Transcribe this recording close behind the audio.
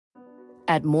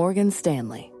At Morgan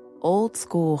Stanley, old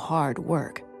school hard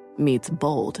work meets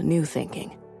bold new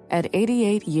thinking. At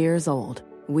 88 years old,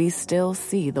 we still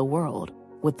see the world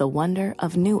with the wonder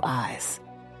of new eyes,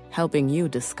 helping you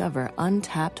discover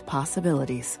untapped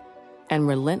possibilities and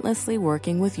relentlessly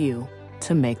working with you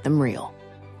to make them real.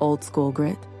 Old school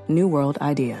grit, new world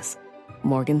ideas.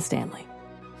 Morgan Stanley.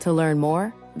 To learn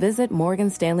more, visit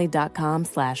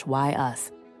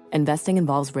morganstanley.com/whyus. Investing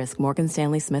involves risk. Morgan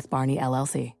Stanley Smith Barney,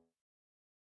 LLC.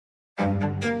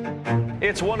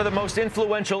 It's one of the most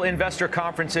influential investor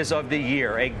conferences of the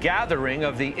year, a gathering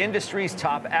of the industry's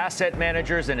top asset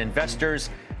managers and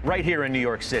investors right here in New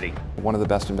York City. One of the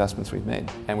best investments we've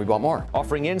made, and we bought more.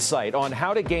 Offering insight on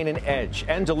how to gain an edge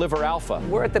and deliver alpha.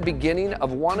 We're at the beginning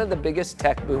of one of the biggest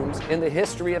tech booms in the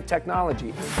history of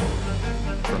technology.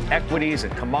 From equities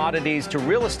and commodities to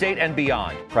real estate and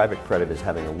beyond. Private credit is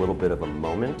having a little bit of a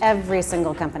moment. Every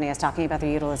single company is talking about the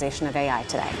utilization of AI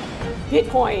today.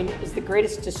 Bitcoin is the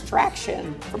greatest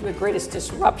distraction from the greatest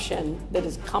disruption that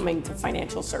is coming to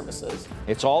financial services.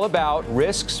 It's all about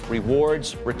risks,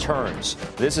 rewards, returns.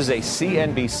 This is a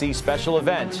CNBC special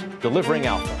event, Delivering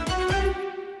Alpha.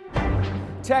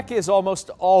 Tech is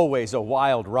almost always a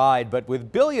wild ride, but with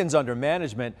billions under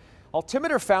management,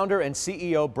 Altimeter founder and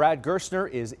CEO Brad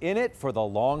Gerstner is in it for the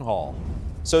long haul.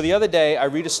 So the other day, I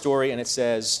read a story and it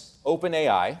says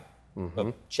OpenAI,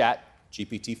 of Chat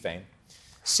GPT fame,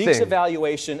 seeks a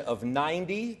valuation of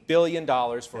 $90 billion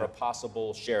for a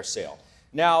possible share sale.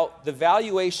 Now, the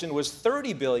valuation was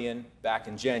 $30 billion back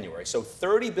in January. So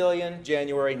 $30 billion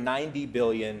January, $90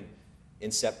 billion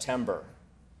in September.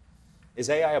 Is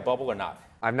AI a bubble or not?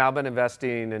 I've now been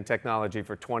investing in technology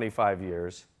for 25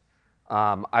 years.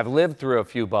 I've lived through a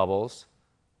few bubbles.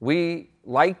 We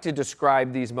like to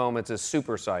describe these moments as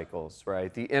super cycles,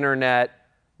 right? The internet,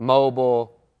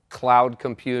 mobile, cloud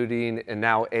computing, and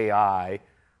now AI.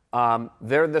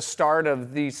 They're the start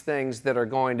of these things that are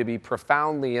going to be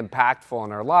profoundly impactful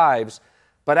in our lives.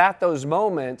 But at those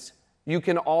moments, you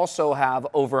can also have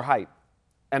overhype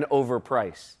and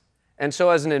overprice. And so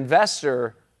as an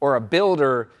investor or a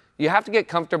builder, you have to get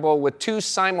comfortable with two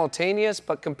simultaneous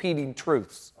but competing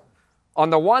truths. On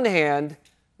the one hand,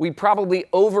 we probably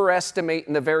overestimate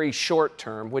in the very short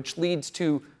term, which leads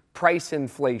to price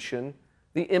inflation,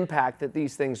 the impact that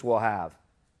these things will have.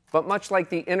 But much like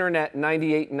the internet in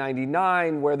 98 and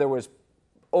 99, where there was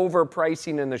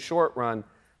overpricing in the short run,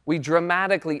 we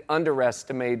dramatically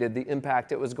underestimated the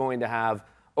impact it was going to have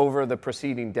over the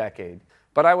preceding decade.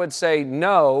 But I would say,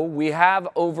 no, we have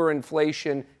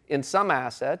overinflation in some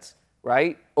assets,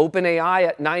 right? OpenAI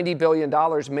at $90 billion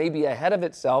may be ahead of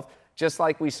itself, just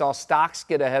like we saw stocks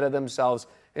get ahead of themselves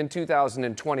in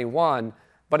 2021,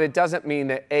 but it doesn't mean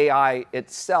that AI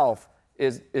itself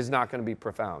is not going to be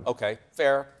profound. Okay,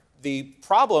 fair. The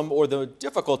problem or the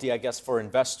difficulty, I guess, for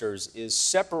investors is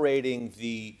separating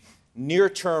the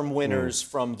near-term winners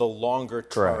from the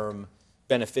longer-term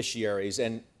beneficiaries.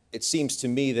 And it seems to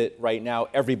me that right now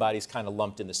everybody's kind of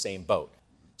lumped in the same boat.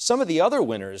 Some of the other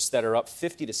winners that are up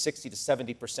 50 to 60 to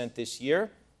 70% this year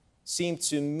seem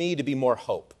to me to be more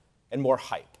hope and more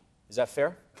hype. Is that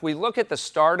fair? If we look at the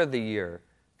start of the year,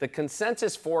 the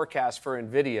consensus forecast for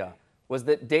NVIDIA was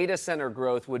that data center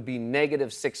growth would be negative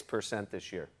 6%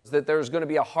 this year, that there was going to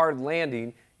be a hard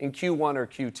landing in Q1 or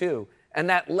Q2. And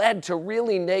that led to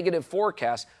really negative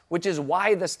forecasts, which is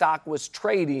why the stock was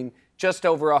trading just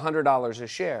over $100 a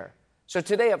share. So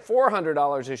today at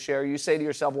 $400 a share, you say to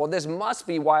yourself, well, this must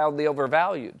be wildly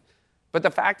overvalued. But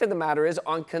the fact of the matter is,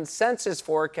 on consensus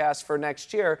forecasts for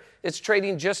next year, it's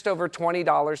trading just over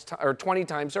 $20 or 20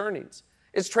 times earnings.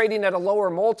 It's trading at a lower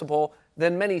multiple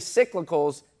than many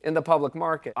cyclicals in the public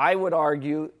market. I would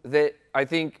argue that I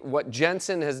think what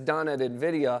Jensen has done at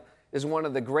NVIDIA is one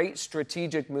of the great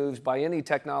strategic moves by any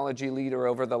technology leader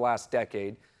over the last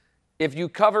decade. If you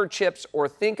cover chips or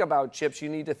think about chips, you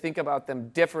need to think about them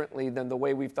differently than the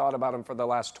way we've thought about them for the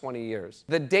last 20 years.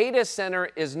 The data center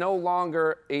is no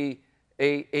longer a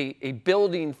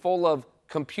building full of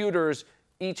computers,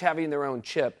 each having their own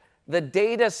chip. The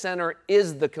data center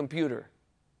is the computer,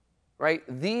 right?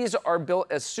 These are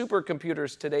built as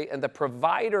supercomputers today, and the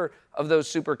provider of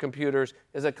those supercomputers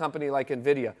is a company like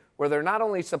NVIDIA, where they're not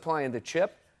only supplying the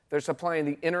chip, they're supplying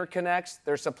the interconnects,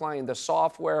 they're supplying the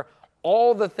software,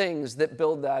 all the things that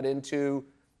build that into,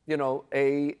 you know,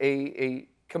 a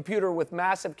computer with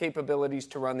massive capabilities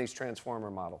to run these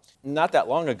transformer models. Not that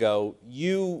long ago,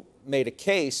 you made a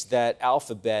case that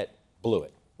Alphabet blew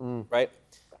it, right?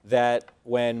 That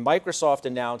when Microsoft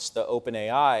announced the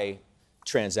OpenAI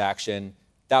transaction,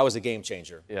 that was a game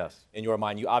changer. Yes. In your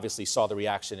mind, you obviously saw the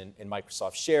reaction in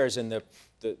Microsoft shares, and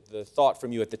the thought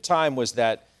from you at the time was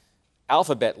that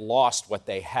Alphabet lost what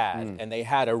they had, and they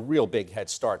had a real big head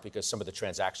start because some of the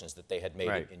transactions that they had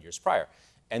made in years prior.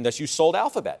 And thus you sold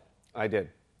Alphabet. I did.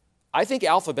 I think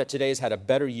Alphabet today has had a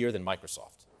better year than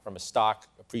Microsoft from a stock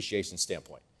appreciation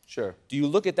standpoint. Sure. Do you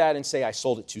look at that and say, I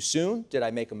sold it too soon? Did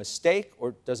I make a mistake?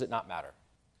 Or does it not matter?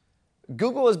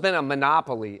 Google has been a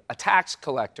monopoly, a tax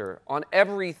collector on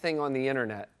everything on the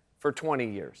internet for 20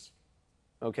 years,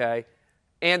 okay?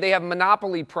 And they have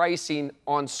monopoly pricing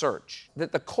on search.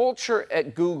 That the culture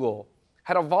at Google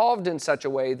had evolved in such a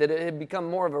way that it had become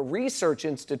more of a research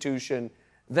institution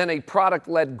than a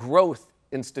product-led growth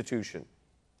institution.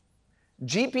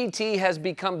 GPT has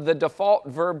become the default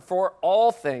verb for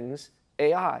all things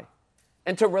AI.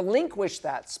 And to relinquish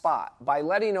that spot by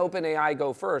letting OpenAI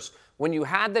go first, when you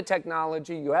had the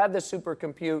technology, you had the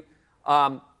supercompute,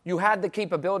 you had the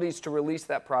capabilities to release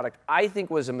that product, I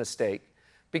think was a mistake.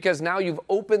 Because now you've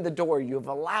opened the door, you've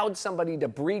allowed somebody to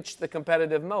breach the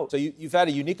competitive moat. So you've had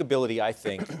a unique ability, I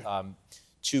think,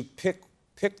 to pick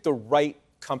the right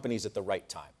companies at the right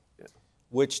time.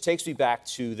 Which takes me back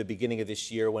to the beginning of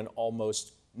this year when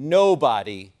almost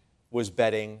nobody was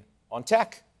betting on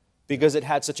tech because it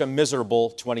had such a miserable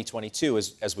 2022,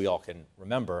 as we all can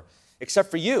remember, except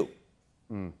for you.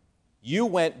 You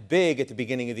went big at the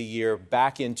beginning of the year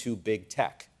back into big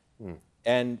tech.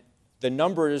 And the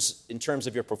numbers in terms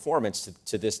of your performance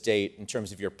to this date, in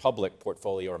terms of your public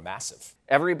portfolio, are massive.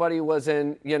 Everybody was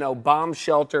in, bomb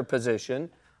shelter position.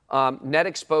 Net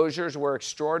exposures were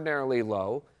extraordinarily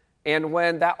low. And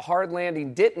when that hard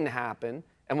landing didn't happen,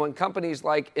 and when companies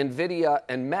like NVIDIA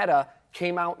and Meta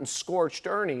came out and scorched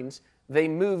earnings, they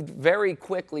moved very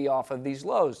quickly off of these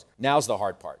lows. Now's the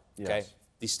hard part, okay? Yes.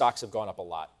 These stocks have gone up a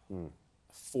lot,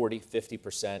 40,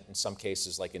 50%, in some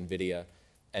cases like NVIDIA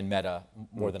and Meta,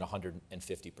 more than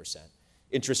 150%.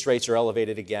 Interest rates are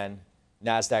elevated again.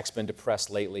 NASDAQ's been depressed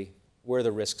lately. Where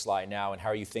the risks lie now, and how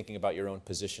are you thinking about your own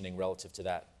positioning relative to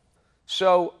that?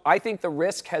 So I think the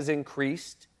risk has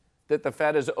increased, that the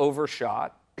Fed has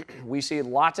overshot. We see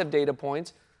lots of data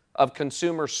points of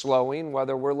consumer slowing,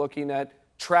 whether we're looking at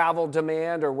travel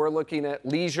demand or we're looking at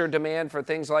leisure demand for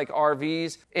things like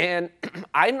RVs. And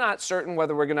I'm not certain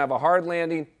whether we're going to have a hard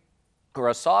landing or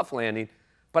a soft landing,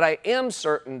 but I am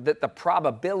certain that the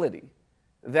probability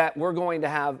that we're going to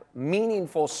have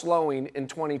meaningful slowing in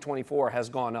 2024 has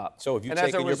gone up. So have you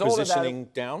taken your positioning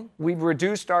down? We've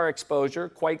reduced our exposure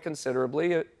quite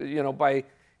considerably, by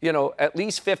at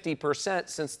least 50%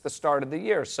 since the start of the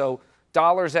year. So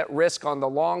dollars at risk on the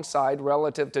long side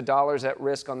relative to dollars at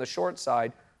risk on the short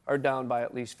side are down by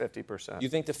at least 50%. You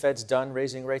think the Fed's done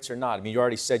raising rates or not? I mean, you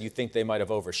already said you think they might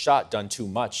have overshot, done too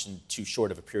much in too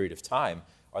short of a period of time.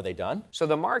 Are they done? So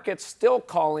the market's still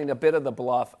calling a bit of the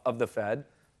bluff of the Fed,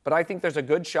 but I think there's a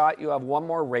good shot you have one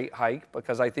more rate hike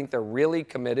because I think they're really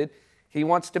committed. He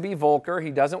wants to be Volcker. He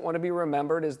doesn't want to be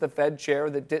remembered as the Fed chair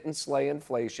that didn't slay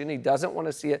inflation. He doesn't want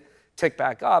to see it tick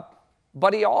back up.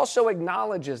 But he also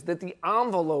acknowledges that the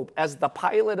envelope as the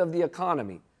pilot of the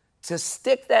economy to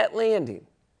stick that landing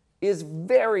is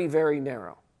very, very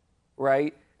narrow,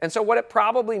 right? And so what it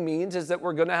probably means is that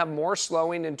we're going to have more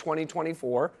slowing in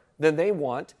 2024 than they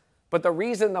want. But the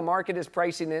reason the market is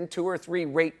pricing in 2 or 3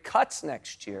 rate cuts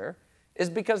next year is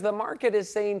because the market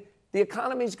is saying the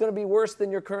economy is going to be worse than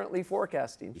you're currently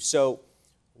forecasting. So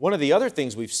one of the other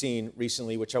things we've seen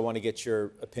recently, which I want to get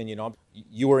your opinion on,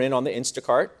 you were in on the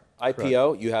Instacart IPO.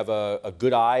 Correct. You have a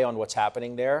good eye on what's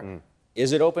happening there.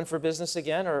 Is it open for business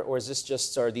again, or is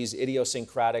this are these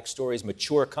idiosyncratic stories,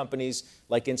 mature companies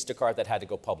like Instacart that had to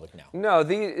go public now? No,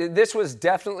 this was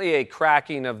definitely a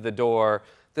cracking of the door.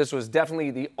 This was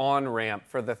definitely the on-ramp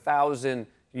for the 1,000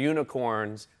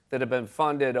 unicorns that have been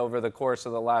funded over the course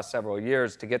of the last several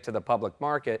years to get to the public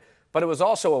market. But it was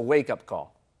also a wake-up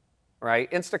call,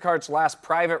 right? Instacart's last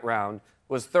private round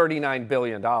was $39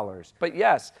 billion. But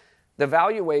yes, the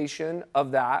valuation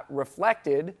of that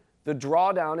reflected the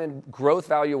drawdown in growth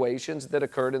valuations that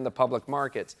occurred in the public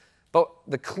markets. But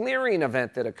the clearing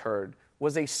event that occurred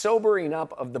was a sobering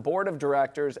up of the board of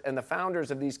directors and the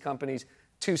founders of these companies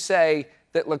to say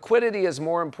that liquidity is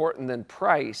more important than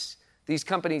price. These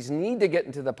companies need to get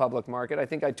into the public market. I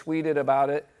think I tweeted about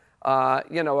it,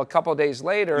 a couple days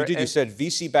later. You did. You said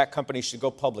VC-backed companies should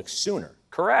go public sooner.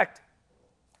 Correct.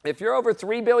 If you're over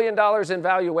 $3 billion in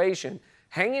valuation,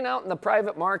 hanging out in the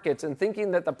private markets and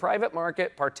thinking that the private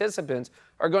market participants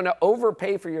are going to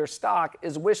overpay for your stock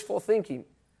is wishful thinking.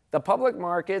 The public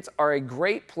markets are a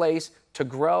great place to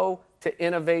grow, to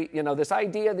innovate. This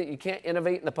idea that you can't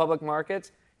innovate in the public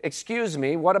markets, excuse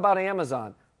me, what about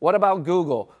Amazon? What about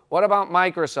Google? What about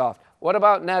Microsoft? What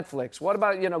about Netflix? What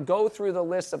about, go through the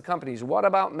list of companies. What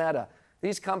about Meta?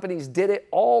 These companies did it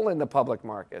all in the public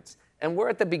markets. And we're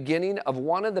at the beginning of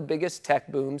one of the biggest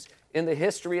tech booms in the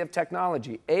history of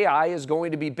technology. AI is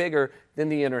going to be bigger than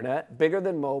the internet, bigger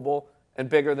than mobile, and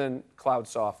bigger than cloud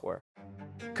software.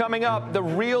 Coming up, the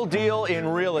real deal in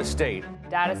real estate.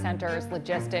 Data centers,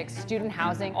 logistics, student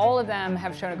housing, all of them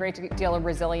have shown a great deal of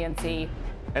resiliency.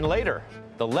 And later,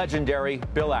 the legendary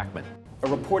Bill Ackman. A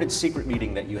reported secret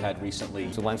meeting that you had recently.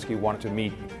 Zelensky wanted to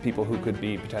meet people who could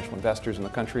be potential investors in the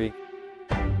country.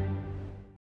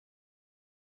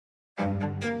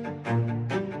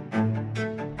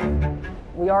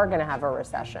 We are going to have a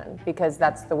recession because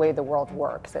that's the way the world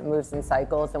works. It moves in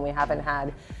cycles, and we haven't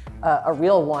had a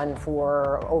real one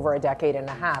for over a decade and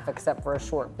a half, except for a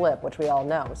short blip, which we all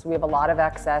know. So we have a lot of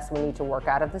excess we need to work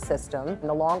out of the system. And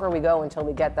the longer we go until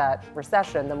we get that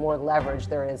recession, the more leverage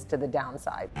there is to the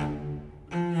downside.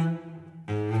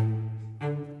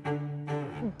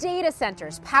 Data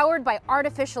centers powered by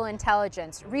artificial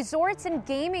intelligence, resorts and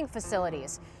gaming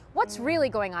facilities. What's really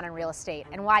going on in real estate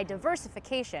and why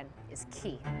diversification is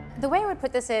key? The way I would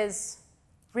put this is,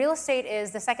 real estate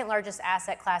is the second largest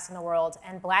asset class in the world,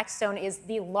 and Blackstone is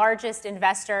the largest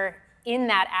investor in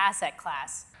that asset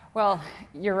class. Well,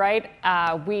 you're right.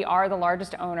 We are the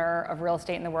largest owner of real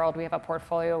estate in the world. We have a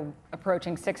portfolio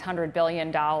approaching $600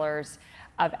 billion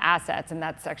of assets, and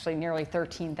that's actually nearly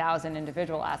 13,000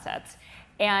 individual assets.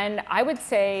 And I would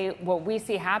say what we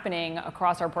see happening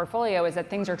across our portfolio is that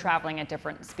things are traveling at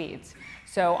different speeds.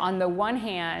 So on the one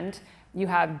hand, you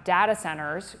have data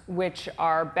centers, which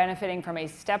are benefiting from a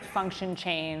step function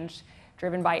change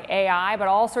driven by AI, but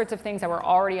all sorts of things that were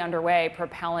already underway,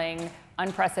 propelling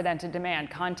unprecedented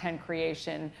demand, content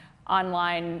creation,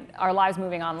 online, our lives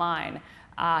moving online,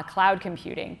 cloud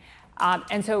computing.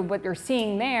 And so what you're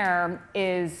seeing there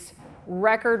is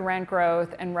record rent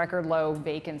growth and record low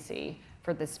vacancy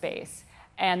for the space.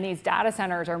 And these data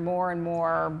centers are more and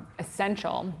more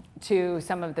essential to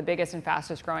some of the biggest and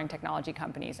fastest growing technology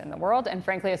companies in the world, and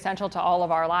frankly, essential to all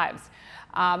of our lives.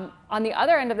 On the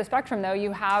other end of the spectrum, though,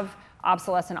 you have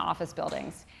obsolescent office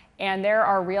buildings. And there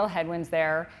are real headwinds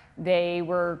there. They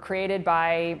were created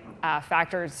by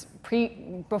factors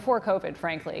before COVID,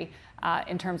 frankly,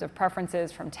 in terms of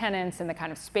preferences from tenants and the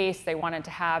kind of space they wanted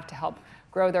to have to help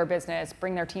grow their business,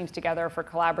 bring their teams together for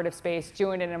collaborative space,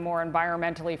 doing it in a more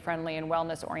environmentally friendly and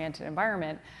wellness-oriented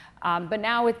environment. But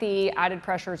now with the added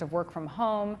pressures of work from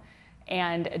home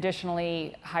and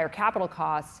additionally higher capital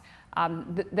costs,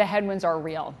 the headwinds are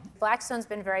real. Blackstone's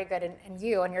been very good, and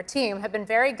you and your team have been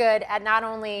very good at not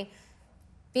only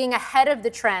being ahead of the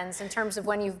trends in terms of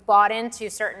when you've bought into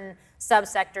certain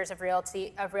subsectors of real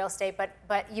estate,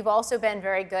 but you've also been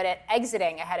very good at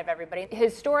exiting ahead of everybody.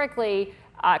 Historically,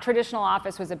 traditional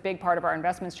office was a big part of our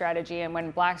investment strategy, and when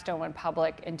Blackstone went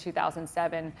public in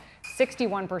 2007,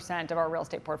 61% of our real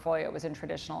estate portfolio was in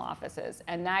traditional offices,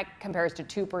 and that compares to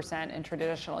 2% in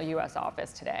traditional US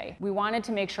office today. We wanted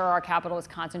to make sure our capital was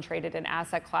concentrated in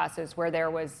asset classes where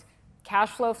there was cash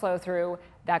flow through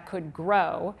that could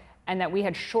grow, and that we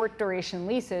had short duration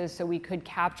leases so we could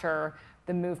capture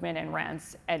the movement in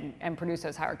rents and produce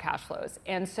those higher cash flows.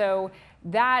 And so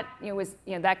that was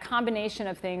that combination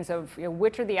of things of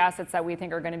which are the assets that we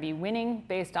think are going to be winning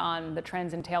based on the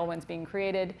trends and tailwinds being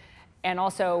created, and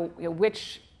also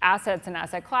which assets and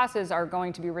asset classes are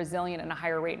going to be resilient in a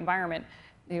higher rate environment.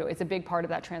 It's a big part of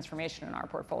that transformation in our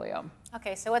portfolio.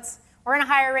 Okay, so we're in a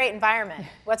higher rate environment.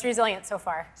 What's resilient so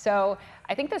far? So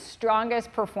I think the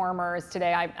strongest performers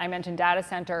today, I mentioned data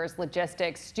centers,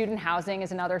 logistics, student housing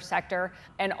is another sector,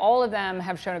 and all of them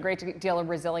have shown a great deal of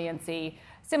resiliency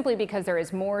simply because there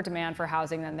is more demand for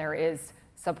housing than there is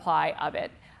supply of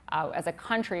it. As a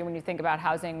country, when you think about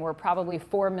housing, we're probably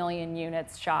 4 million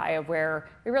units shy of where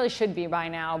we really should be by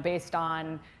now based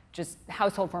on just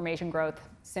household formation growth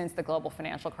since the global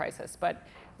financial crisis. But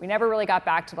we never really got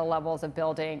back to the levels of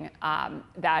building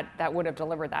that would have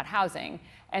delivered that housing.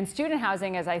 And student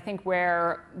housing is, I think,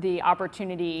 where the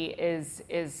opportunity is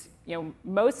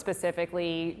most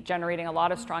specifically generating a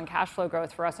lot of strong cash flow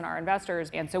growth for us and our investors.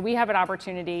 And so we have an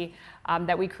opportunity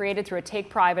that we created through a take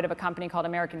private of a company called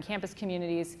American Campus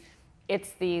Communities.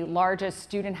 It's the largest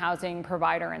student housing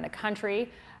provider in the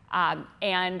country.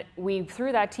 And we,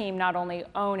 through that team, not only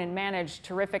own and manage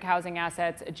terrific housing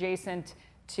assets adjacent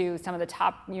to some of the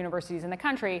top universities in the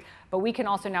country, but we can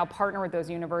also now partner with those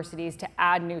universities to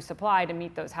add new supply to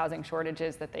meet those housing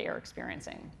shortages that they are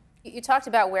experiencing. You talked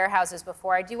about warehouses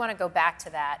before. I do want to go back to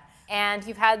that. And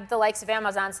you've had the likes of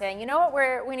Amazon saying, you know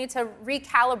what, we need to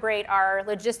recalibrate our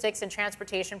logistics and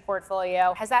transportation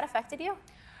portfolio. Has that affected you?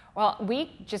 Well,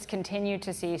 we just continue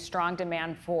to see strong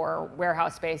demand for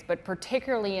warehouse space, but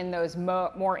particularly in those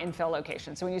more infill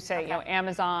locations. So when you say,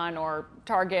 Amazon or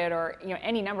Target or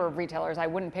any number of retailers, I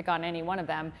wouldn't pick on any one of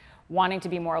them, wanting to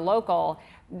be more local,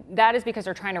 that is because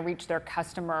they're trying to reach their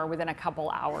customer within a couple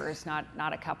hours, not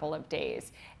a couple of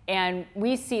days. And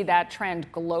we see that trend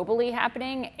globally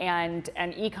happening, and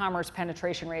e-commerce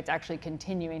penetration rates actually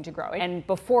continuing to grow. And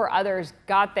before others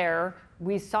got there,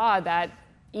 we saw that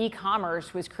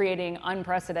e-commerce was creating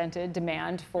unprecedented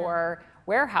demand for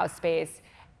warehouse space.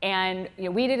 And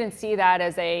we didn't see that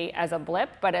as a blip,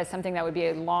 but as something that would be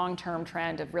a long-term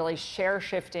trend of really share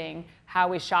shifting how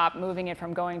we shop, moving it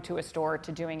from going to a store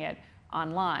to doing it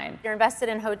online. You're invested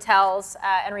in hotels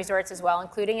and resorts as well,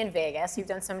 including in Vegas. You've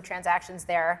done some transactions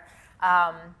there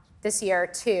this year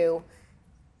too.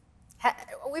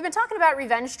 We've been talking about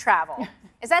revenge travel.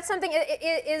 Is that something,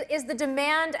 is the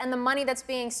demand and the money that's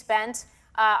being spent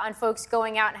on folks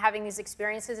going out and having these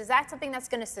experiences, is that something that's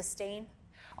going to sustain?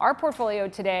 Our portfolio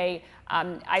today,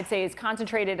 I'd say, is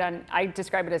concentrated on, I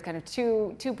describe it as kind of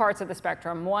two parts of the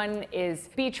spectrum. One is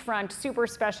beachfront, super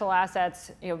special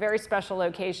assets, very special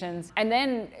locations, and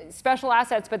then special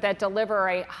assets, but that deliver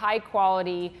a high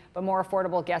quality but more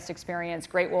affordable guest experience.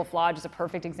 Great Wolf Lodge is a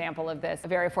perfect example of this. A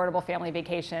very affordable family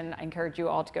vacation. I encourage you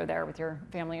all to go there with your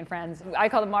family and friends. I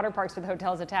call them water parks with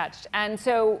hotels attached. And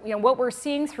so, what we're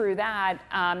seeing through that,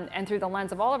 and through the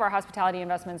lens of all of our hospitality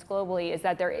investments globally, is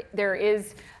that there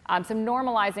is some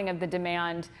normalizing of the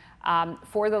demand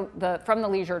from the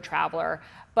leisure traveler.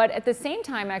 But at the same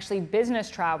time, actually, business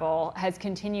travel has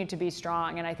continued to be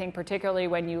strong. And I think particularly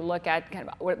when you look at kind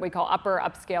of what we call upper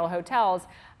upscale hotels,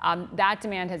 that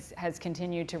demand has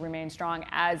continued to remain strong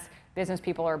as business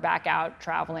people are back out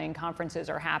traveling, conferences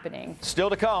are happening. Still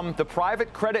to come, the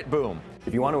private credit boom.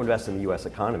 If you want to invest in the U.S.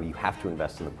 economy, you have to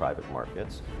invest in the private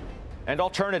markets. And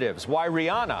alternatives, why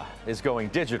Rihanna is going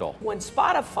digital. When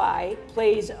Spotify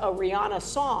plays a Rihanna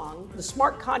song, the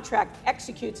smart contract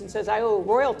executes and says, I owe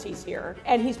royalties here,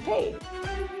 and he's paid.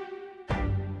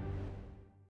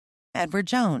 Edward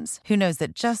Jones, who knows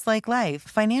that just like life,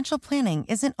 financial planning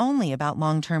isn't only about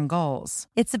long-term goals.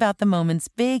 It's about the moments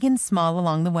big and small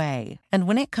along the way. And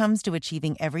when it comes to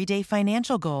achieving everyday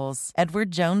financial goals,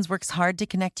 Edward Jones works hard to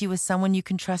connect you with someone you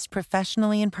can trust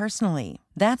professionally and personally.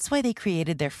 That's why they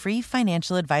created their free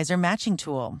financial advisor matching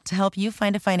tool to help you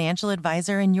find a financial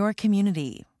advisor in your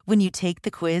community. When you take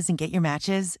the quiz and get your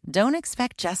matches, don't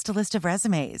expect just a list of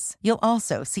resumes. You'll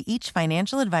also see each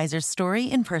financial advisor's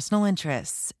story and personal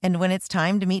interests. And when it's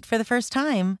time to meet for the first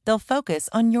time, they'll focus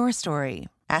on your story,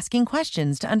 asking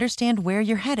questions to understand where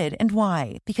you're headed and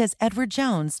why. Because Edward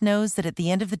Jones knows that at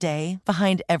the end of the day,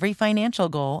 behind every financial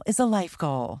goal is a life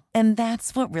goal. And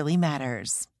that's what really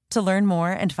matters. To learn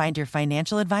more and find your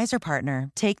financial advisor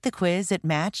partner, take the quiz at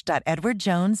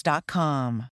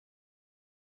match.edwardjones.com.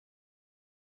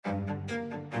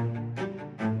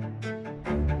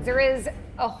 There is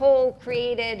a hole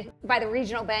created by the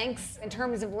regional banks in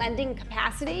terms of lending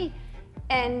capacity,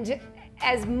 and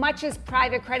as much as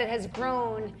private credit has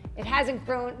grown, it hasn't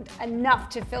grown enough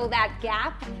to fill that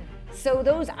gap. So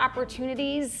those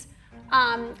opportunities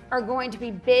are going to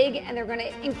be big, and they're going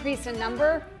to increase in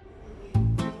number.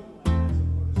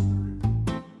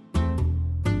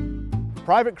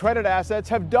 Private credit assets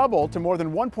have doubled to more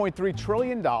than $1.3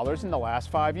 trillion in the last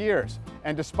 5 years.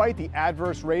 And despite the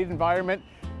adverse rate environment,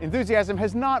 enthusiasm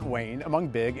has not waned among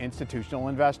big institutional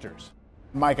investors.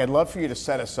 Mike, I'd love for you to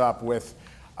set us up with,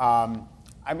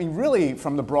 really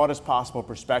from the broadest possible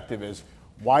perspective, is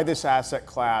why this asset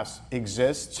class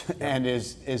exists and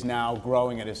is now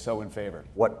growing and is so in favor.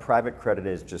 What private credit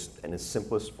is, just in its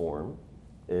simplest form,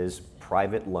 is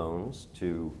private loans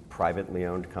to privately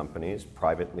owned companies,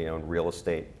 privately owned real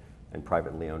estate, and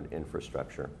privately owned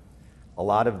infrastructure. A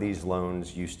lot of these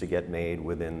loans used to get made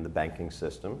within the banking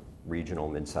system, regional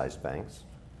mid-sized banks.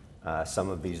 Some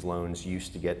of these loans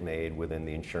used to get made within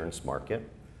the insurance market.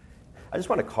 I just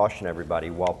want to caution everybody,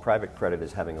 while private credit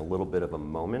is having a little bit of a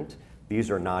moment, these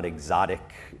are not exotic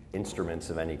instruments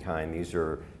of any kind. These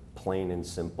are plain and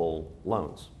simple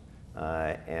loans.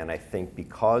 And I think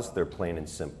because they're plain and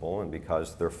simple and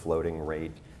because they're floating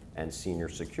rate and senior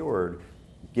secured,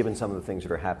 given some of the things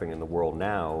that are happening in the world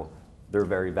now, they're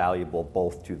very valuable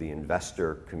both to the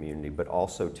investor community but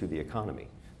also to the economy.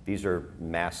 These are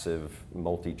massive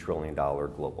multi-trillion-dollar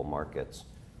global markets.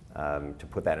 To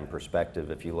put that in perspective,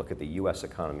 if you look at the US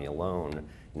economy alone,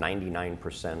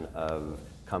 99% of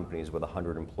companies with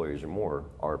 100 employees or more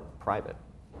are private.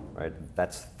 Right?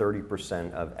 That's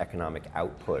 30% of economic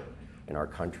output in our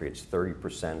country. It's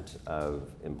 30% of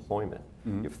employment.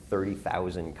 Mm-hmm. You have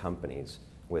 30,000 companies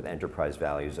with enterprise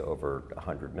values over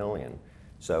 100 million.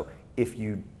 So if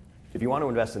you want to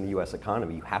invest in the U.S.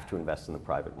 economy, you have to invest in the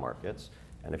private markets.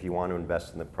 And if you want to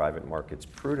invest in the private markets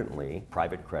prudently,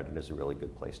 private credit is a really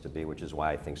good place to be, which is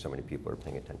why I think so many people are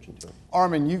paying attention to it.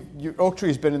 Armin,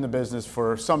 Oaktree's been in the business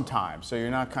for some time, so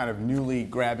you're not kind of newly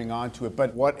grabbing onto it,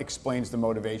 but what explains the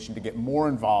motivation to get more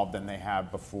involved than they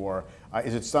have before?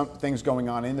 Is it some things going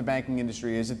on in the banking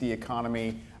industry? Is it the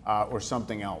economy? Or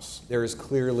something else? There is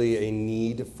clearly a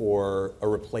need for a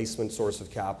replacement source of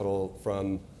capital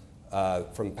from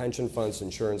pension funds,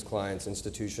 insurance clients,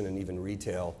 institution, and even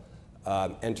retail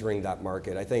entering that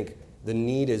market. I think the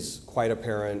need is quite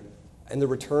apparent, and the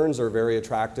returns are very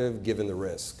attractive given the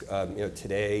risk.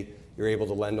 Today you're able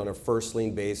to lend on a first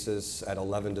lien basis at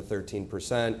 11 to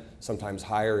 13%, sometimes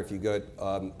higher if you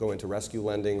go into rescue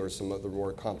lending or some of the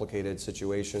more complicated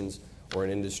situations or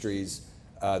in industries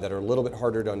that are a little bit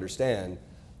harder to understand.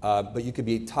 But you could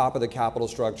be top of the capital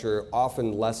structure,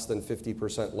 often less than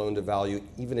 50% loan to value,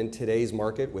 even in today's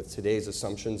market with today's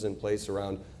assumptions in place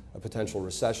around a potential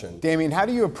recession. Damien, how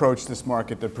do you approach this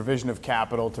market, the provision of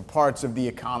capital to parts of the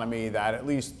economy that, at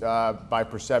least by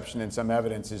perception and some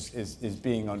evidence, is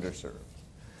being underserved?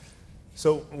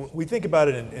 So we think about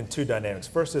it in two dynamics.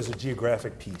 First, there's a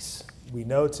geographic piece. We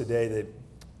know today that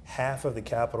half of the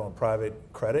capital in private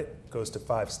credit goes to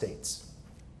 5 states.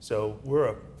 So we're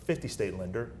a 50-state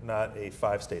lender, not a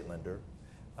 5-state lender.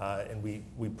 And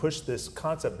we push this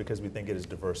concept because we think it is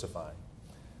diversifying.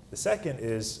 The second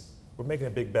is we're making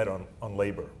a big bet on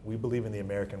labor. We believe in the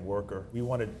American worker. We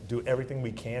want to do everything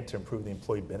we can to improve the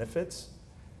employee benefits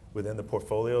within the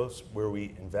portfolios where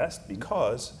we invest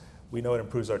because we know it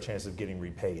improves our chance of getting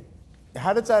repaid.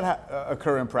 How does that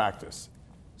occur in practice?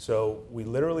 So we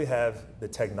literally have the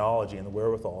technology and the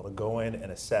wherewithal to go in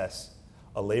and assess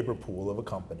a labor pool of a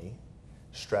company,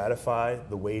 stratify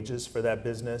the wages for that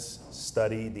business,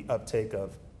 study the uptake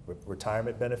of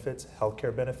retirement benefits,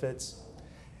 healthcare benefits,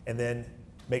 and then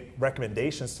make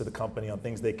recommendations to the company on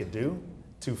things they could do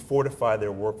to fortify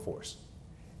their workforce.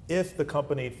 If the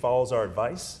company follows our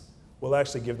advice, we'll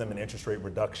actually give them an interest rate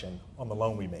reduction on the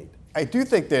loan we made. I do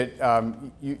think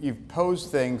that you've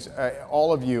posed things,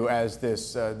 all of you, as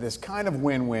this kind of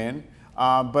win-win,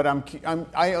 but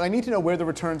I need to know where the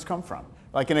returns come from.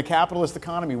 Like in a capitalist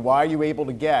economy, why are you able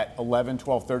to get 11,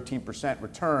 12, 13%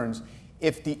 returns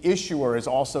if the issuer is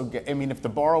also, if the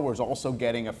borrower is also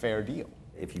getting a fair deal?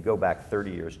 If you go back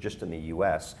 30 years, just in the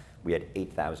US, we had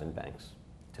 8,000 banks.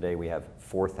 Today we have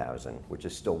 4,000, which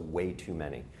is still way too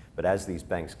many. But as these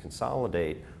banks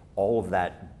consolidate, all of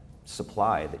that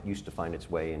supply that used to find its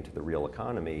way into the real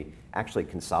economy actually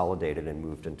consolidated and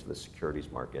moved into the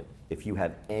securities market. If you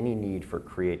have any need for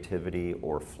creativity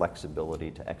or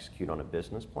flexibility to execute on a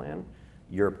business plan,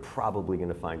 you're probably going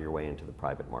to find your way into the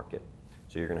private market.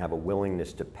 So you're going to have a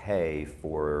willingness to pay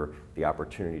for the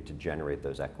opportunity to generate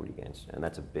those equity gains, and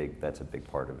that's a big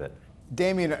part of it.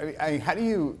 Damien, how do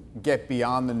you get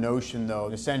beyond the notion, though,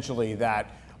 essentially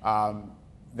that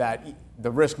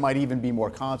the risk might even be more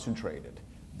concentrated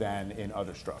than in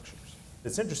other structures?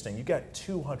 It's interesting. You got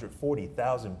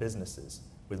 240,000 businesses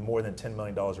with more than $10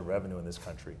 million of revenue in this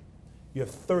country. You have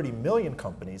 30 million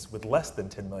companies with less than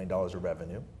 $10 million of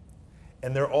revenue,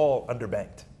 and they're all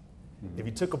underbanked. Mm-hmm. If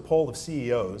you took a poll of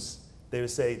CEOs, they would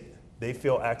say they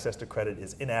feel access to credit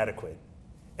is inadequate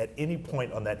at any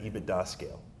point on that EBITDA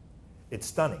scale. It's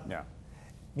stunning. Yeah.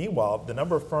 Meanwhile, the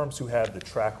number of firms who have the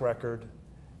track record,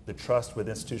 the trust with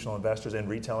institutional investors and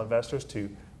retail investors to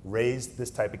raise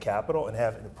this type of capital and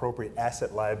have an appropriate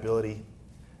asset liability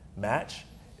match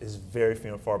is very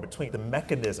few and far between. The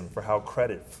mechanism for how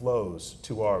credit flows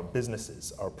to our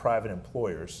businesses, our private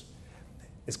employers,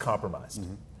 is compromised.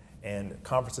 Mm-hmm. And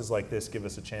conferences like this give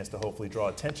us a chance to hopefully draw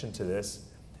attention to this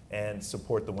and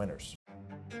support the winners.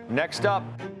 Next up,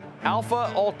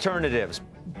 Alpha Alternatives.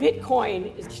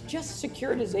 Bitcoin is just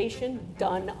securitization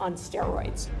done on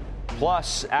steroids.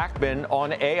 Plus, Ackman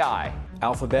on AI.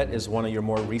 Alphabet is one of your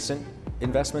more recent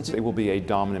investments. It will be a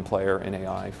dominant player in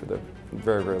AI for the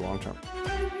very, very long term.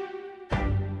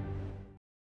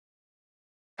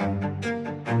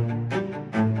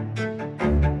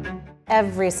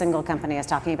 Every single company is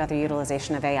talking about the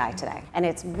utilization of AI today. And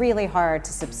it's really hard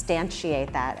to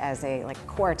substantiate that as a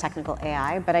core technical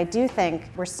AI, but I do think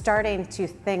we're starting to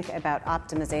think about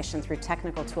optimization through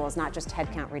technical tools, not just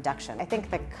headcount reduction. I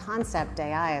think the concept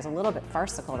AI is a little bit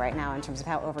farcical right now in terms of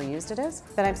how overused it is,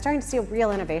 but I'm starting to see a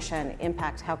real innovation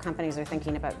impact how companies are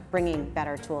thinking about bringing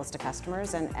better tools to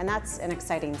customers, and that's an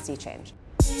exciting sea change.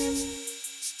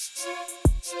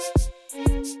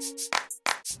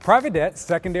 Private debt,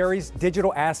 secondaries,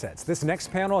 digital assets. This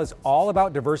next panel is all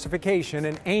about diversification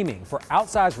and aiming for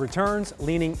outsized returns,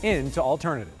 leaning into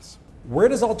alternatives. Where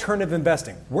does alternative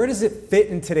investing, where does it fit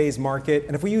in today's market?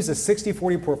 And if we use a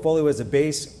 60-40 portfolio as a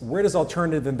base, where does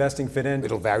alternative investing fit in?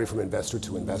 It'll vary from investor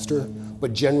to investor,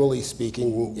 but generally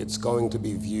speaking, it's going to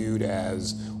be viewed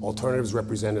as alternatives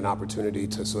represent an opportunity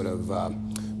to sort of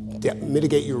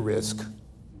mitigate your risk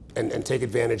and take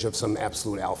advantage of some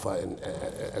absolute alpha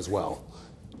as well.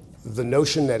 The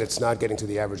notion that it's not getting to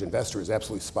the average investor is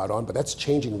absolutely spot on, but that's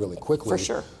changing really quickly. For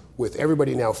sure. With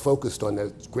everybody now focused on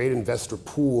that great investor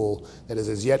pool that is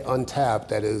as yet untapped,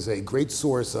 that is a great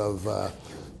source of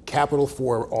capital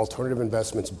for alternative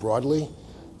investments broadly,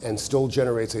 and still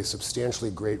generates a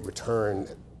substantially great return,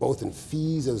 both in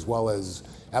fees as well as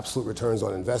absolute returns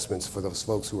on investments for those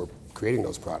folks who are creating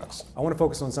those products. I want to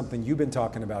focus on something you've been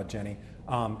talking about, Jenny.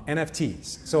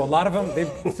 NFTs. So a lot of them,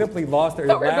 they've simply lost their.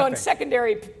 We're going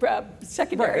secondary. Right, But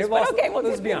okay,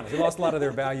 let's be honest. They lost a lot of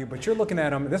their value. But you're looking at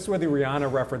them. This is where the Rihanna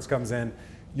reference comes in.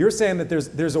 You're saying that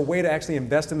there's a way to actually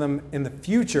invest in them in the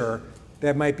future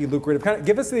that might be lucrative. Kind of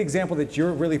give us the example that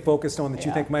you're really focused on that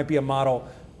you think might be a model.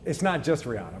 It's not just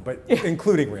Rihanna, but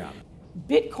including Rihanna.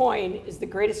 Bitcoin is the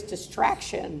greatest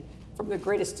distraction from the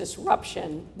greatest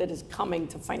disruption that is coming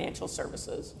to financial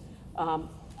services.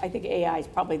 I think AI is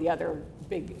probably the other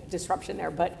big disruption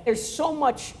there, but there's so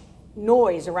much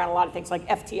noise around a lot of things like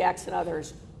FTX and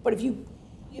others. But if you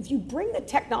bring the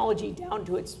technology down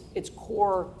to its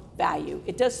core value,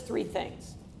 it does three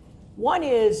things. One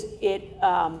is it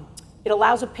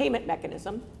allows a payment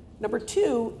mechanism. Number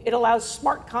two, it allows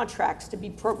smart contracts to be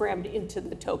programmed into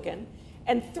the token.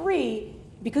 And three,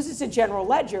 because it's a general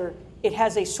ledger, it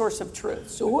has a source of truth.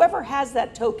 So whoever has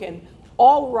that token,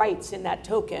 all rights in that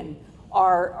token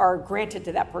are granted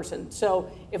to that person. So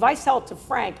if I sell it to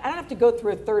Frank, I don't have to go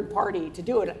through a third party to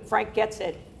do it. Frank gets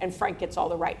it, and Frank gets all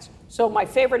the rights. So my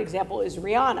favorite example is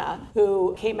Rihanna,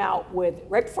 who came out with,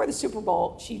 right before the Super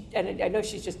Bowl, and I know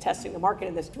she's just testing the market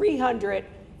in this, 300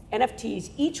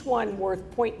 NFTs, each one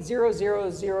worth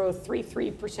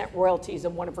 0.00033% royalties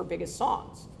of one of her biggest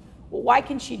songs. Well, why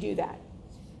can she do that?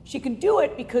 She can do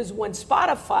it because when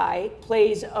Spotify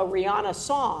plays a Rihanna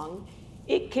song,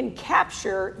 it can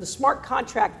capture, the smart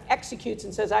contract executes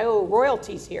and says, I owe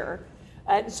royalties here.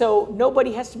 So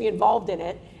nobody has to be involved in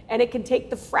it. And it can take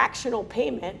the fractional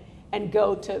payment and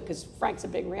go to, because Frank's a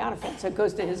big Rihanna fan, so it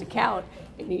goes to his account,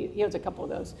 and he owns a couple of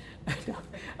those.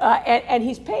 And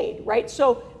he's paid, right?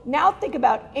 So now think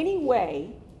about any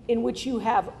way in which you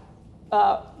have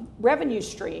revenue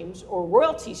streams or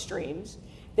royalty streams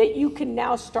that you can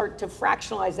now start to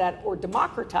fractionalize that or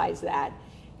democratize that.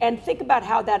 And think about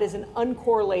how that is an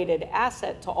uncorrelated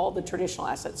asset to all the traditional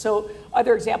assets. So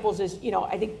other examples is,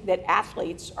 I think that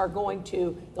athletes are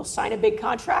they'll sign a big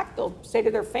contract, they'll say to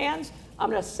their fans,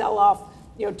 I'm gonna sell off,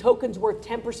 tokens worth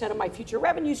 10% of my future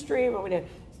revenue stream, I'm gonna,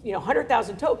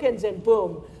 100,000 tokens, and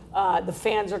boom, the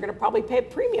fans are gonna probably pay a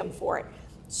premium for it.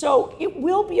 So it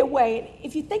will be a way, and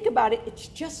if you think about it, it's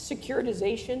just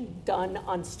securitization done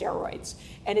on steroids.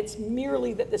 And it's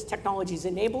merely that this technology is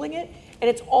enabling it, and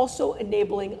it's also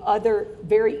enabling other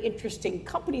very interesting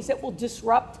companies that will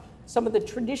disrupt some of the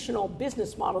traditional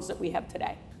business models that we have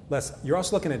today. Les, you're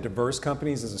also looking at diverse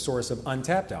companies as a source of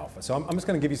untapped alpha. So I'm just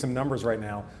going to give you some numbers right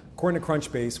now. According to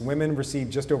Crunchbase, women receive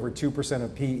just over 2%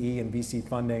 of PE and VC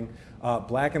funding.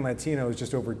 Black and Latino is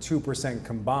just over 2%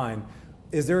 combined.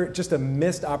 Is there just a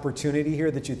missed opportunity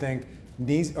here that you think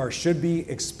needs or should be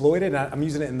exploited? I'm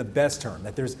using it in the best term,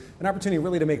 that there's an opportunity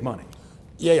really to make money.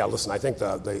 Yeah. Listen, I think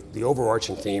the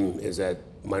overarching theme is that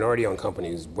minority-owned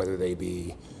companies, whether they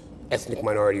be ethnic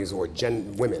minorities or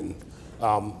women,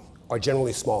 are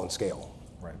generally small in scale.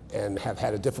 Right. And have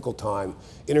had a difficult time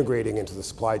integrating into the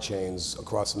supply chains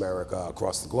across America,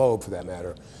 across the globe for that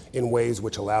matter, in ways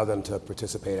which allow them to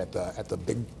participate at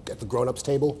the grown-ups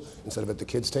table instead of at the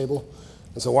kids table.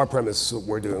 And so our premise, what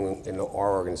we're doing in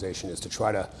our organization, is to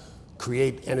try to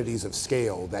create entities of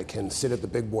scale that can sit at the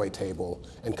big boy table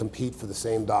and compete for the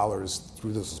same dollars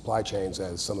through the supply chains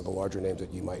as some of the larger names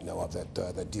that you might know of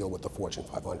that deal with the Fortune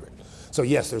 500. So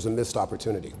yes, there's a missed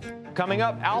opportunity. Coming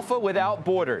up, Alpha Without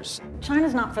Borders.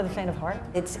 China's not for the faint of heart.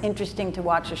 It's interesting to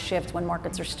watch a shift when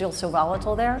markets are still so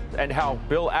volatile there. And how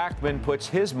Bill Ackman puts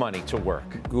his money to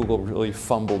work. Google really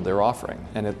fumbled their offering,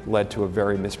 and it led to a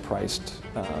very mispriced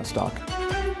stock.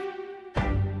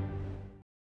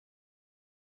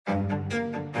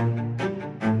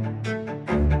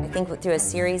 I think through a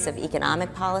series of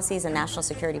economic policies and national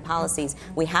security policies,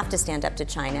 we have to stand up to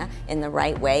China in the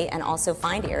right way and also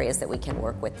find areas that we can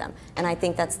work with them. And I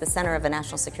think that's the center of a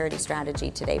national security strategy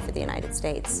today for the United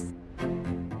States.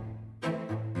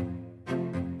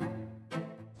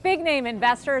 Big Big name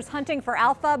investors hunting for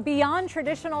alpha beyond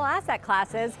traditional asset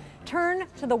classes turn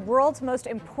to the world's most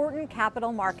important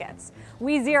capital markets.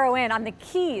 We zero in on the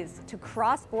keys to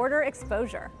cross-border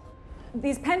exposure.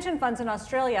 These pension funds in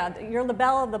Australia, you're the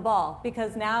belle of the ball,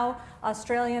 because now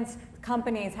Australians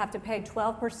companies have to pay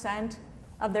 12%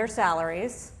 of their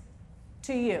salaries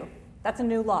to you. That's a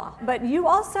new law. But you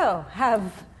also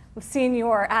have seen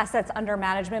your assets under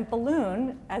management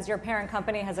balloon as your parent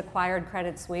company has acquired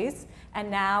Credit Suisse,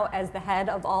 and now as the head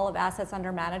of all of assets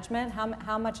under management,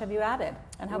 how much have you added,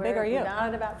 and how big are you? We're down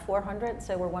at about 400,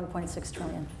 so we're 1.6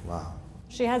 trillion. Wow.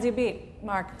 She has you beat,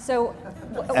 Mark. So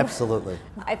Absolutely.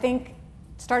 I think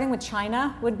starting with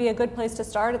China would be a good place to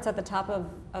start. It's at the top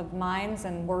of minds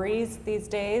and worries these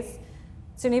days.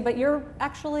 Suni, but you're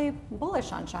actually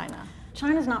bullish on China.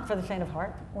 China's not for the faint of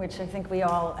heart, which I think we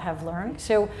all have learned.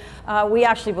 So we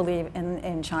actually believe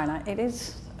in China. It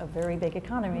is a very big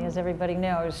economy, as everybody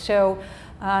knows. So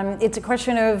it's a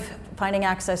question of finding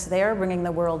access there, bringing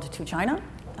the world to China,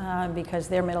 because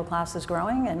their middle class is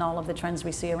growing and all of the trends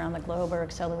we see around the globe are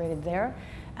accelerated there.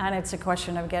 And it's a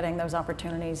question of getting those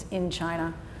opportunities in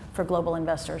China for global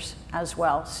investors as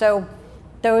well. So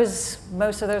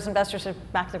most of those investors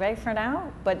have backed away for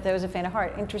now, but those of faint of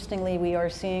heart. Interestingly, we are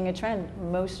seeing a trend.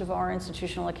 Most of our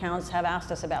institutional accounts have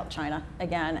asked us about China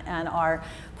again and are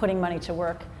putting money to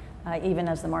work, even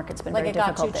as the market's been very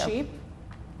difficult there. Like it got too cheap?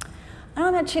 I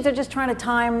don't know that cheap. They're just trying to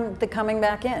time the coming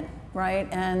back in, right?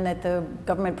 And that the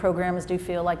government programs do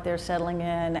feel like they're settling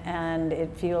in, and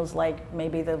it feels like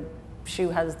maybe the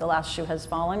last shoe has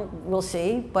fallen. We'll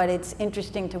see, but it's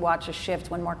interesting to watch a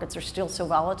shift when markets are still so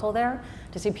volatile there,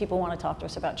 to see people want to talk to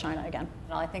us about China again.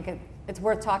 Well, I think it's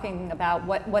worth talking about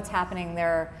what's happening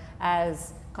there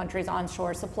as countries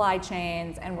onshore supply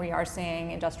chains, and we are seeing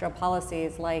industrial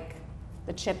policies like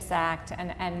the CHIPS Act,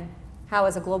 and how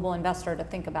as a global investor to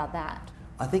think about that.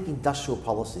 I think industrial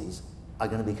policies are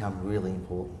going to become really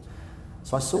important.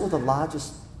 So I saw the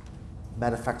largest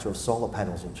manufacturer of solar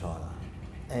panels in China,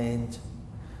 and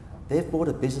they've bought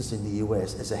a business in the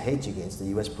US as a hedge against the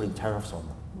US putting tariffs on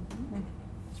them. Mm-hmm.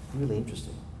 It's really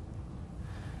interesting.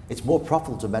 It's more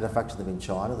profitable to manufacture them in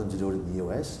China than to do it in the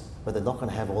US, but they're not going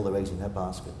to have all their eggs in that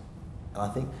basket.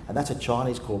 And that's a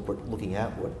Chinese corporate looking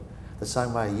outward. The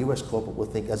same way a US corporate will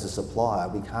think, as a supplier,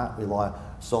 we can't rely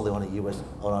solely on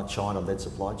a China-led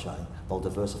supply chain. They'll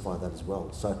diversify that as well.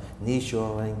 So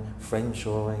nearshoring,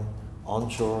 friendshoring,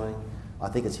 onshoring, I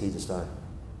think it's here to stay.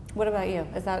 What about you?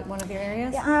 Is that one of your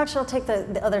areas? Yeah, actually, I'll take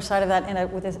the other side of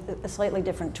that with a slightly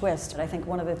different twist. I think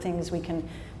one of the things we can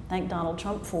thank Donald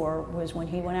Trump for was when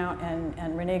he went out and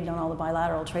reneged on all the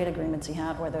bilateral trade agreements he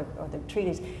had, or the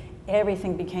treaties.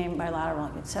 Everything became bilateral.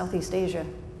 Southeast Asia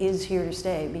is here to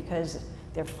stay because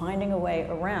they're finding a way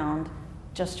around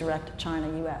just direct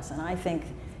China-US. And I think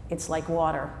it's like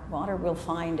water. Water will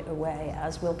find a way,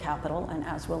 as will capital and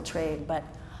as will trade. But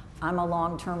I'm a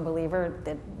long-term believer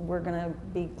that we're going to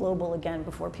be global again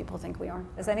before people think we are.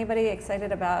 Is anybody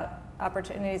excited about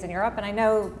opportunities in Europe? And I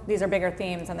know these are bigger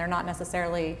themes and they're not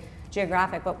necessarily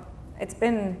geographic, but it's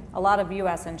been a lot of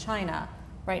US and China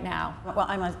right now. Well,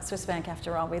 I'm a Swiss bank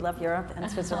after all. We love Europe and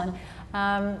Switzerland.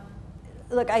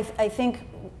 Look, I think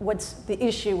what's the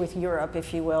issue with Europe,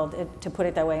 if you will, to put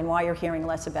it that way, and why you're hearing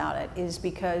less about it, is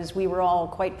because we were all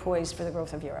quite poised for the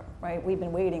growth of Europe, right? We've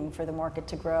been waiting for the market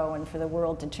to grow and for the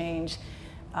world to change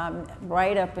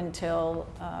right up until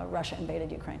Russia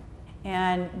invaded Ukraine.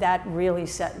 And that really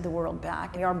set the world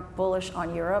back. We are bullish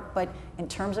on Europe, but in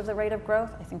terms of the rate of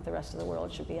growth, I think the rest of the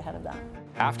world should be ahead of that.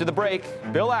 After the break,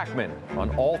 Bill Ackman on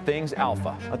all things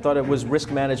alpha. I thought it was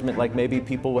risk management like maybe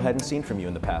people hadn't seen from you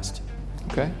in the past.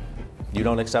 Okay. You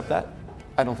don't accept that?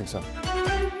 I don't think so.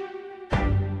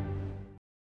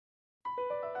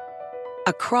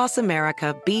 Across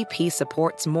America, BP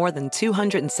supports more than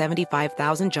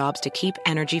 275,000 jobs to keep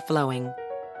energy flowing.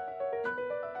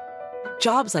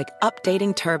 Jobs like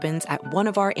updating turbines at one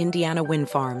of our Indiana wind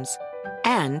farms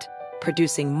and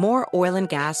producing more oil and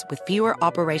gas with fewer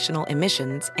operational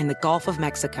emissions in the Gulf of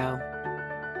Mexico.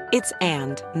 It's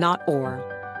and, not or.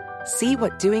 See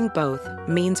what doing both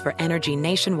means for energy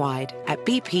nationwide at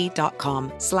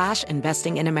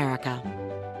bp.com/investing in America.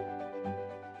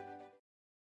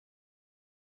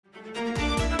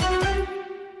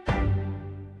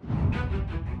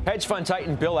 Hedge fund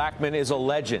titan Bill Ackman is a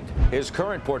legend. His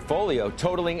current portfolio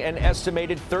totaling an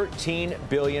estimated $13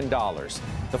 billion.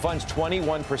 The fund's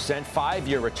 21%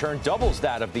 5-year return doubles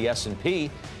that of the S&P.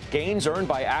 Gains earned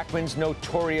by Ackman's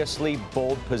notoriously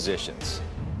bold positions.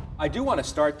 I do want to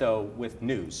start, though, with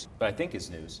news, but I think is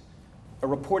news. A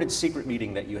reported secret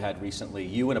meeting that you had recently,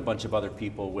 you and a bunch of other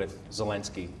people with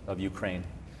Zelensky of Ukraine.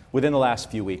 Within the last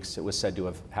few weeks, it was said to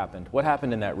have happened. What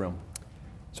happened in that room?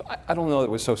 So I don't know that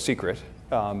it was so secret,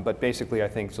 but basically I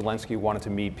think Zelensky wanted to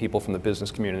meet people from the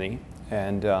business community,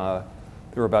 and there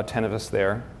were about 10 of us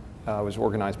there. It was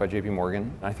organized by JP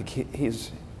Morgan. I think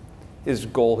his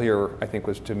goal here, I think,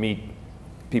 was to meet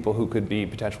people who could be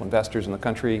potential investors in the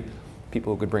country,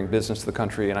 people who could bring business to the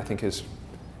country, and I think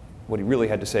what he really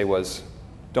had to say was,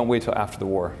 don't wait till after the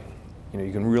war.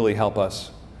 You can really help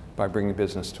us by bringing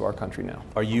business to our country now.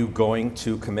 Are you going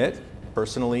to commit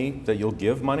personally that you'll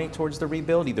give money towards the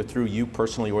rebuild, either through you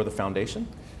personally or the foundation?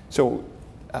 So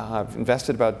I've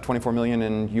invested about $24 million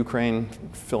in Ukraine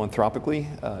philanthropically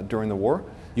during the war.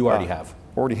 You already have?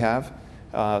 Already have.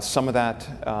 Some of that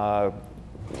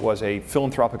was a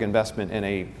philanthropic investment in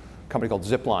a company called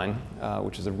Zipline,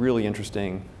 which is a really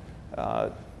interesting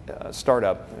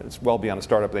startup. It's well beyond a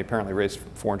startup. They apparently raised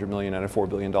 $400 million at a $4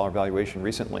 billion valuation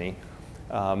recently.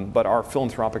 But our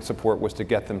philanthropic support was to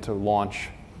get them to launch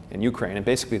in Ukraine. And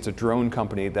basically it's a drone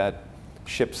company that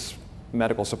ships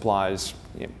medical supplies,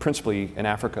 principally in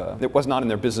Africa. It was not in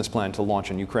their business plan to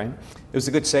launch in Ukraine. It was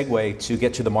a good segue to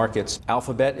get to the markets.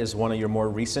 Alphabet is one of your more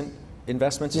recent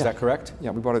investments, is that correct?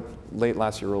 Yeah, we bought it late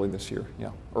last year, early this year.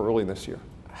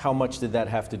 How much did that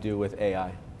have to do with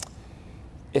AI?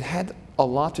 It had a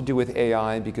lot to do with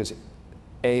AI because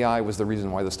AI was the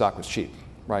reason why the stock was cheap,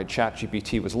 right?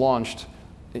 ChatGPT was launched,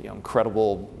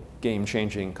 incredible,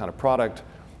 game-changing kind of product,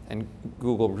 and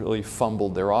Google really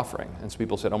fumbled their offering. And so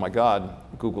people said, oh my God,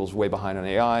 Google's way behind on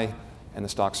AI, and the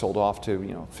stock sold off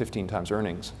to 15 times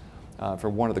earnings for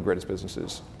one of the greatest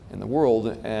businesses in the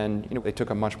world. And they took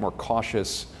a much more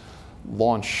cautious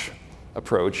launch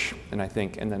approach, and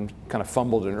then kind of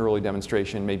fumbled an early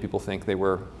demonstration, made people think they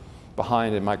were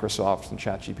behind, and Microsoft and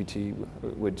ChatGPT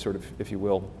would sort of, if you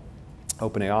will,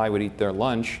 OpenAI would eat their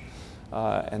lunch,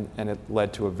 and it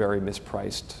led to a very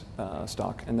mispriced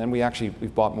stock. And then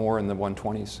we've bought more in the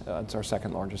 120s. It's our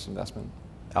second largest investment.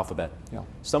 Alphabet. Yeah.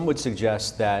 Some would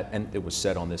suggest that, and it was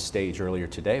said on this stage earlier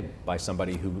today by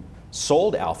somebody who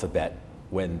sold Alphabet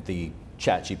when the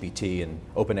ChatGPT and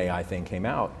OpenAI thing came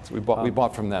out. So we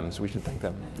bought from them, so we should thank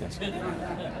them. Yes.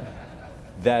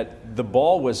 That the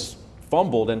ball was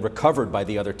fumbled and recovered by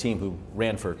the other team who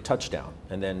ran for touchdown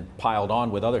and then piled on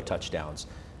with other touchdowns.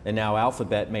 And now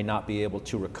Alphabet may not be able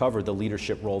to recover the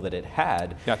leadership role that it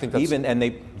had. Yeah, I think that's...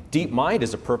 DeepMind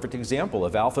is a perfect example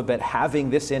of Alphabet having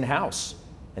this in-house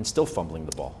and still fumbling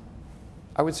the ball.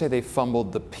 I would say they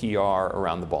fumbled the PR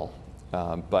around the ball.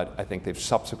 But I think they've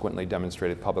subsequently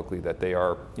demonstrated publicly that they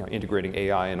are integrating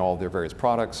AI in all of their various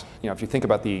products. If you think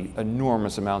about the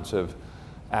enormous amounts of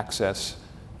access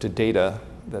to data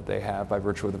that they have by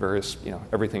virtue of the various,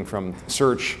 everything from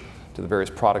search to the various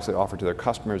products they offer to their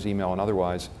customers, email and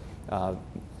otherwise,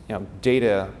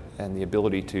 data and the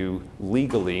ability to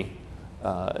legally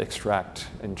extract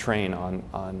and train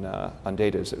on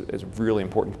data is a really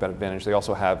important competitive advantage. They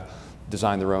also have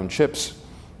designed their own chips,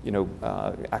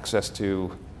 access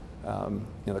to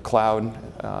the cloud,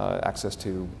 access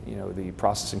to the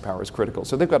processing power is critical.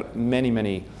 So they've got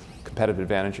many competitive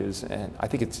advantages, and I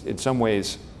think it's in some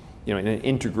ways, in an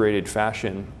integrated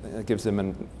fashion, it gives them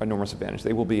an enormous advantage.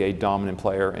 They will be a dominant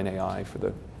player in AI for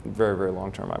the very, very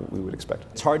long term, we would expect.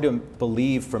 It's hard to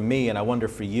believe for me, and I wonder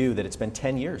for you, that it's been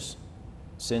 10 years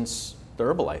since the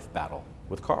Herbalife battle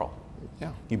with Carl.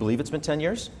 Yeah. You believe it's been 10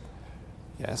 years?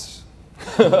 Yes.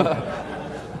 By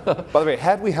the way,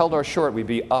 had we held our short, we'd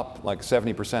be up like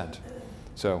 70%.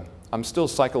 So I'm still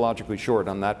psychologically short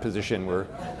on that position where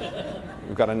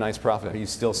we've got a nice profit. Are you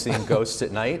still seeing ghosts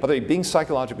at night? By the way, being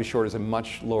psychologically short is a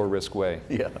much lower risk way.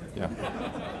 Yeah.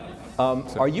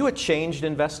 Are you a changed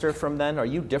investor from then? Are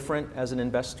you different as an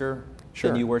investor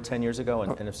than you were 10 years ago?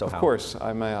 And if so, how? Of course.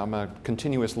 I'm a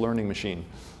continuous learning machine.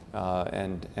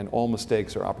 And all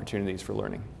mistakes are opportunities for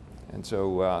learning. And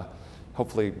so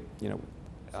hopefully,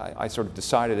 I sort of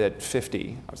decided at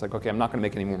 50, I was like, okay, I'm not going to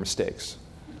make any more mistakes.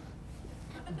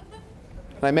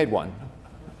 And I made one.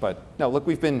 But no, look,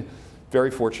 we've been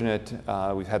very fortunate.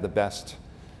 We've had the best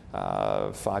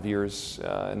 5 years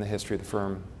in the history of the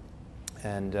firm.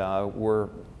 And we're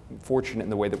fortunate in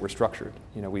the way that we're structured.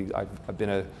 I've been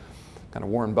a kind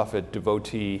of Warren Buffett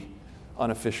devotee,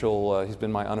 unofficial, he's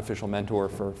been my unofficial mentor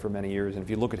for many years. And if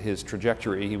you look at his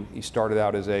trajectory, he started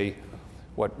out as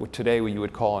what today you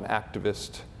would call an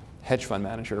activist hedge fund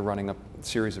manager running a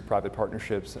series of private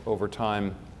partnerships. Over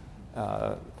time,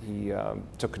 he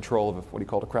took control of what he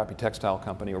called a crappy textile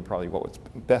company, or probably what was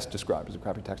best described as a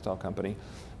crappy textile company.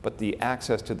 But the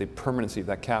access to the permanency of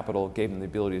that capital gave him the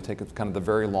ability to take kind of the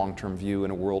very long-term view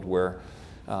in a world where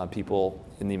people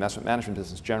in the investment management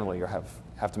business generally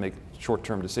have to make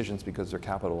short-term decisions because their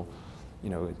capital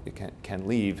it can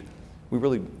leave. We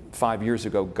really, 5 years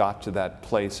ago, got to that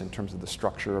place in terms of the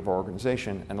structure of our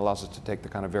organization, and allows us to take the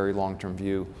kind of very long-term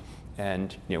view.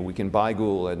 And we can buy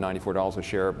Google at $94 a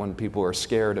share when people are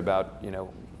scared about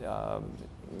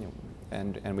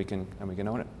and we can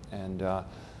own it. And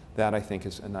that, I think,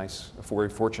 is a very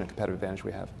fortunate competitive advantage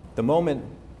we have. The moment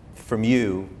from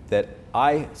you that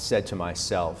I said to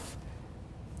myself,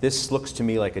 this looks to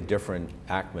me like a different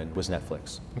Ackman, was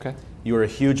Netflix. Okay. You were a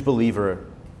huge believer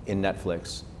in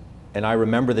Netflix. And I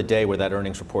remember the day where that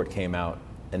earnings report came out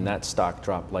and that stock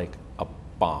dropped like a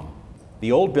bomb.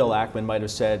 The old Bill Ackman might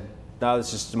have said, no,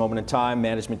 this is just a moment in time,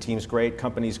 management team's great,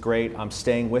 company's great, I'm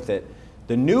staying with it.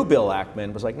 The new Bill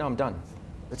Ackman was like, no, I'm done.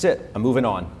 That's it, I'm moving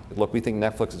on. Look, we think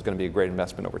Netflix is going to be a great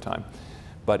investment over time.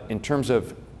 But in terms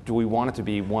of, do we want it to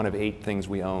be one of 8 things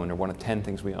we own or one of 10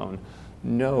 things we own?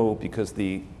 No, because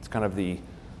it's kind of the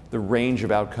range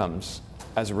of outcomes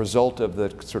as a result of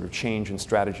the sort of change in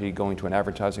strategy, going to an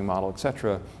advertising model, et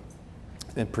cetera,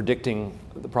 and predicting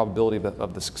the probability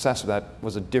of the success of that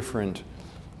was a different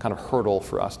kind of hurdle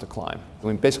for us to climb. I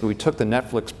mean, basically, we took the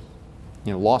Netflix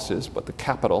losses, but the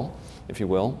capital, if you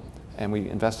will, and we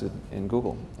invested in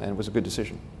Google, and it was a good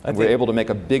decision. We were able to make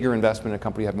a bigger investment in a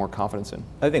company we had more confidence in.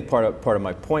 I think part of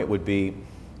my point would be,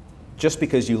 just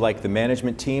because you like the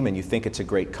management team and you think it's a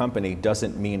great company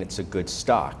doesn't mean it's a good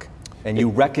stock. And you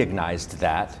recognized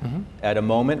that at a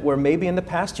moment where maybe in the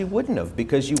past you wouldn't have,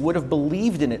 because you would have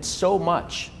believed in it so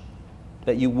much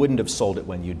that you wouldn't have sold it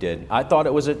when you did. I thought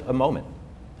it was a moment.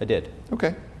 I did.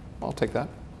 Okay, I'll take that.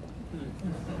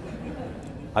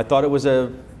 I thought it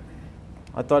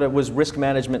was risk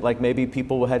management like maybe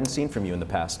people hadn't seen from you in the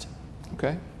past.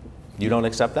 Okay. You don't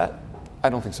accept that? I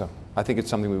don't think so. I think it's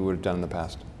something we would have done in the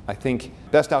past. I think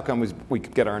best outcome was we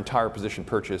could get our entire position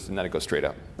purchased and then it goes straight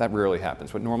up. That rarely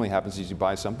happens. What normally happens is you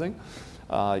buy something,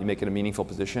 you make it a meaningful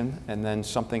position, and then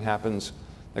something happens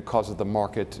that causes the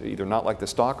market to either not like the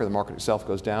stock or the market itself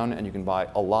goes down, and you can buy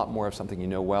a lot more of something you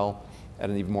know well at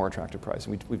an even more attractive price.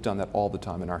 And we've done that all the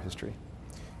time in our history.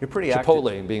 You're pretty Chipotle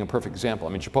active. being a perfect example.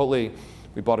 I mean, Chipotle,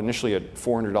 we bought initially at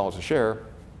 $400 a share,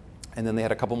 and then they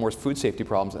had a couple more food safety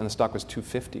problems, and the stock was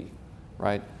 $250,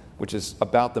 right? Which is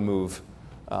about the move,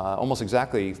 almost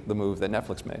exactly the move that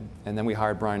Netflix made. And then we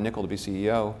hired Brian Niccol to be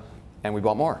CEO, and we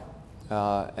bought more.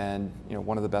 And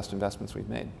one of the best investments we've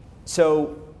made.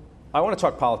 So I want to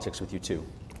talk politics with you too.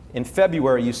 In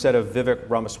February, you said of Vivek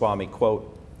Ramaswamy,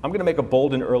 quote, "I'm going to make a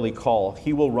bold and early call.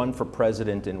 He will run for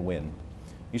president and win."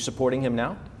 You supporting him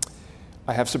now?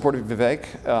 I have supported Vivek.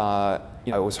 I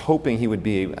was hoping he would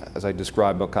be, as I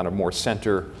described, a kind of more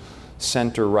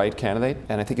center-right candidate,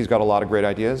 and I think he's got a lot of great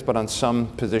ideas. But on some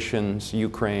positions,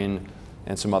 Ukraine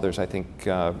and some others, I think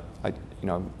I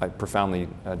profoundly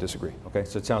disagree. Okay,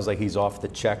 so it sounds like he's off the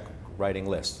check writing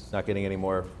list, not getting any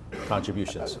more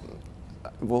contributions.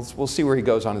 We'll see where he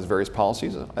goes on his various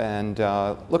policies. And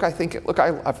I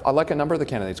like a number of the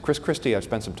candidates. Chris Christie, I've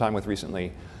spent some time with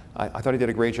recently. I thought he did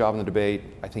a great job in the debate.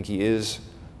 I think he is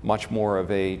much more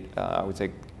of a, I would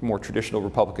say, more traditional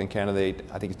Republican candidate.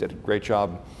 I think he did a great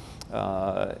job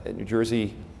in New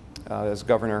Jersey as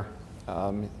governor.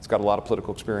 He's got a lot of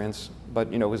political experience.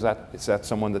 But is that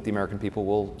someone that the American people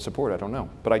will support? I don't know.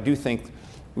 But I do think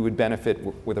we would benefit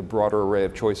with a broader array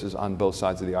of choices on both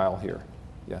sides of the aisle here.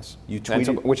 Yes. You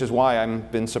tweeted, which is why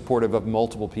I've been supportive of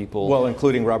multiple people. Well,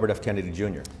 including Robert F. Kennedy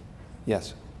Jr.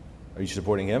 Yes. Are you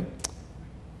supporting him?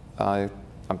 I'm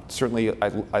certainly,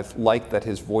 I like that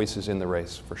his voice is in the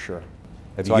race, for sure.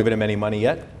 Have you given him any money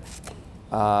yet?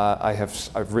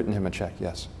 I've written him a check,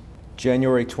 yes.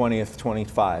 January 20th,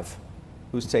 25.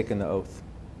 Who's taken the oath?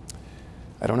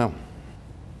 I don't know.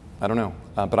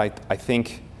 But I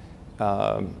think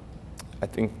the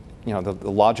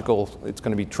logical, it's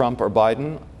going to be Trump or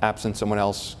Biden, absent someone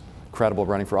else credible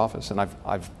running for office. And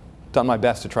I've done my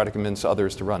best to try to convince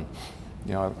others to run.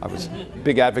 I was a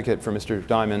big advocate for Mr.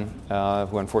 Diamond,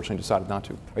 who unfortunately decided not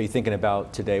to. Are you thinking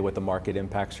about today what the market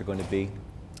impacts are going to be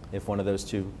if one of those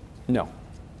two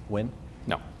win?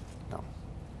 No.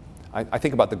 I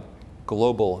think about the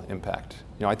global impact.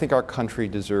 I think our country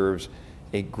deserves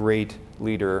a great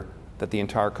leader that the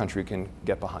entire country can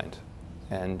get behind.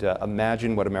 And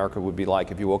imagine what America would be like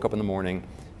if you woke up in the morning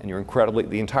and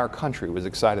the entire country was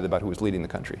excited about who was leading the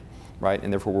country, right?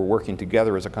 And therefore we're working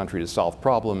together as a country to solve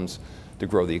problems, to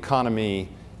grow the economy,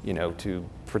 to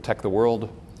protect the world.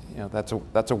 That's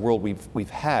a world we've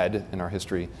had in our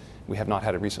history. We have not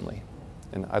had it recently.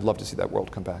 And I'd love to see that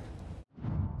world come back.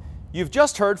 You've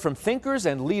just heard from thinkers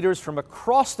and leaders from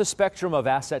across the spectrum of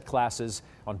asset classes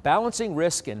on balancing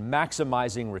risk and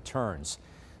maximizing returns.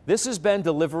 This has been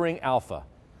Delivering Alpha.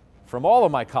 From all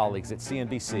of my colleagues at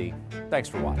CNBC, thanks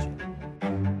for watching.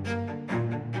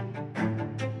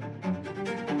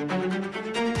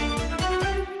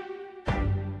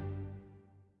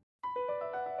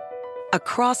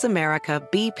 Across America,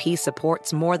 BP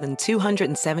supports more than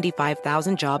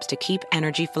 275,000 jobs to keep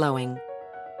energy flowing.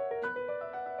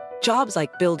 Jobs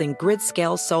like building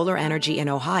grid-scale solar energy in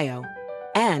Ohio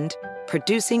and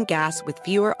producing gas with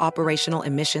fewer operational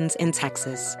emissions in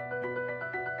Texas.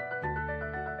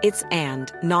 It's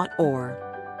and, not or.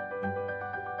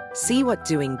 See what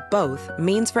doing both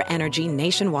means for energy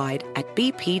nationwide at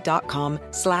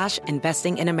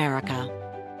bp.com/investing in America.